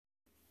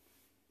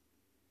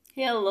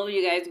Hello,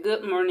 you guys.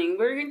 Good morning.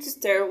 We're going to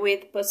start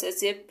with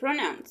possessive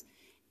pronouns.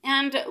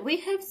 And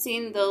we have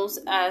seen those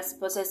as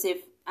possessive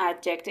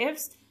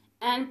adjectives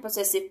and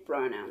possessive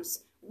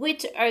pronouns,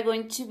 which are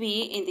going to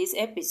be in this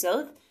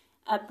episode.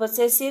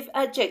 Possessive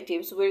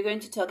adjectives, we're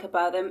going to talk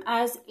about them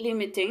as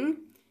limiting,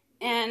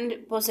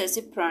 and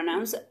possessive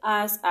pronouns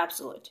as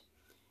absolute.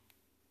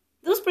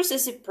 Those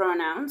possessive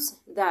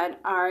pronouns that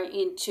are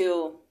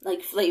into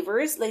like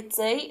flavors, let's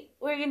say,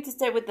 we're going to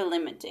start with the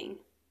limiting.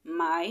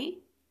 My,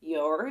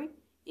 your,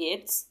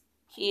 its,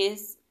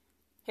 his,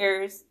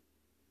 hers,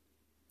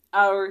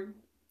 our,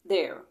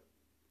 their.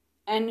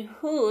 And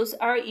whose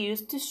are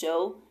used to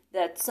show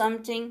that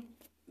something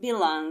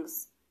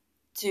belongs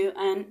to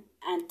an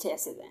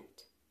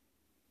antecedent.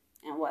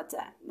 And what's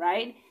that,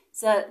 right?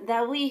 So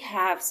that we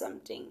have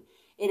something.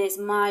 It is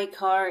my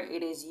car,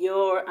 it is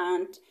your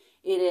aunt,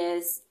 it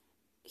is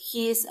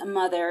his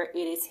mother,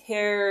 it is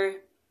her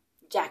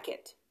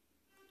jacket.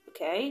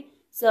 Okay?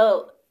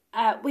 So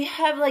we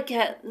have like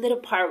a little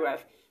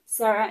paragraph.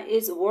 Sarah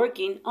is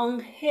working on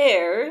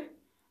her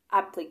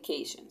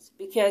applications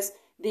because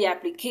the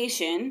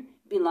application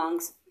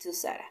belongs to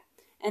Sarah.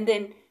 And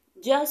then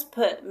just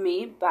put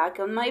me back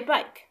on my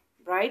bike,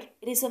 right?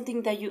 It is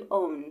something that you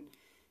own.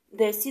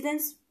 The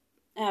students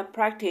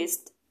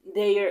practiced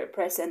their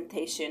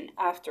presentation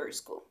after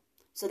school.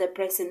 So the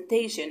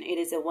presentation, it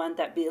is the one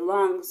that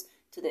belongs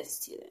to the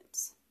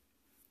students.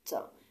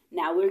 So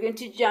now we're going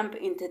to jump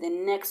into the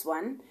next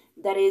one.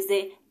 That is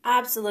the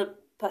absolute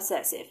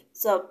possessive.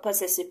 So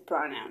possessive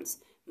pronouns,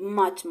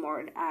 much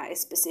more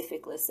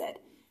specifically said.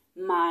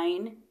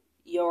 Mine,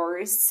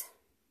 yours,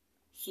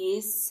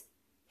 his,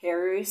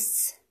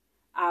 hers,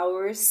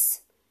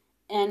 ours,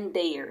 and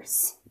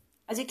theirs.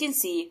 As you can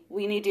see,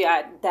 we need to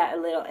add that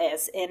little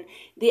s, and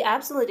the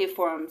absolutive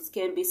forms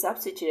can be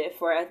substituted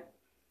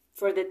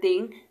for the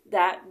thing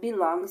that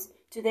belongs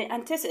to the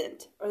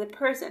antecedent or the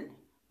person,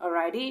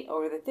 alrighty,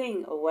 or the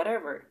thing or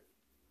whatever.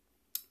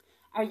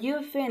 Are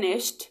you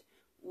finished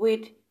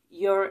with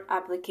your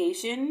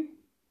application?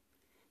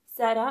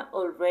 Sarah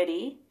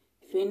already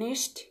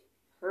finished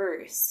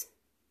hers.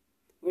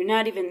 We're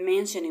not even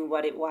mentioning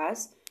what it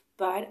was,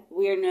 but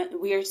we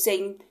are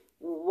saying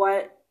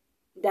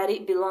that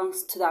it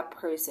belongs to that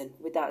person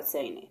without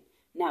saying it.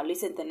 Now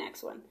listen to the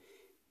next one.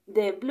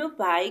 The blue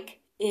bike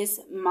is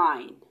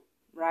mine,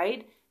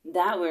 right?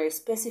 That we're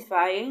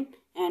specifying,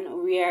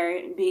 and we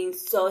are being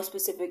so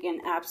specific and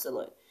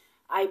absolute.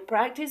 I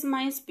practiced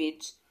my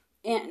speech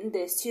and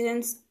the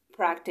students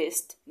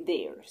practiced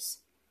theirs.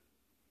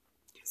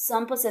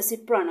 Some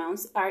possessive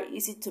pronouns are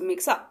easy to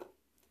mix up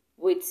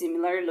with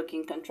similar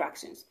looking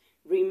contractions.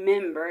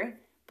 Remember,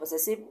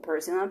 possessive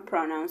personal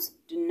pronouns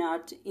do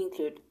not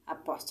include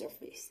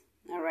apostrophes.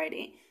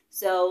 Alrighty,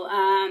 so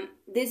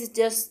this is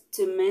just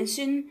to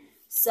mention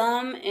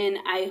some, and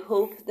I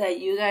hope that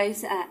you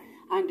guys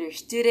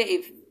understood it.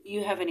 If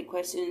you have any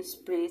questions,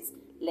 please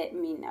let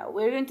me know.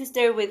 We're going to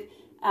start with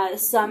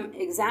some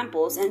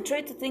examples and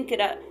try to think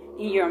it out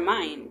in your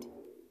mind.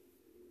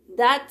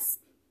 That's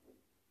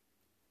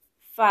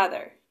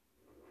father.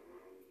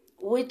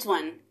 Which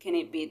one can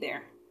it be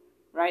there?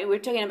 Right? We're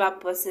talking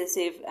about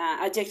possessive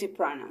adjective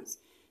pronouns.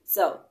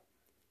 So,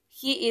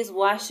 he is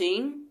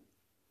washing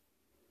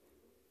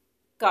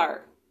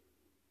car.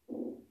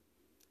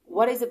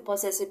 What is the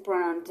possessive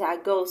pronoun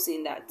that goes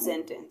in that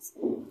sentence?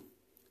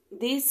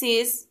 This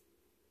is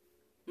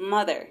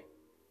mother.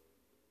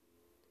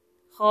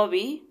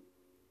 Hobby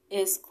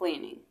is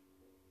cleaning.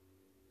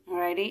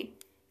 Alrighty?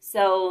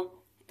 So,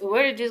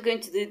 we're just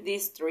going to do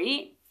these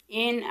three.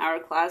 In our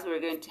class,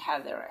 we're going to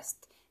have the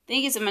rest.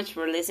 Thank you so much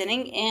for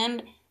listening,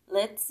 and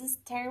let's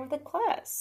start with the class.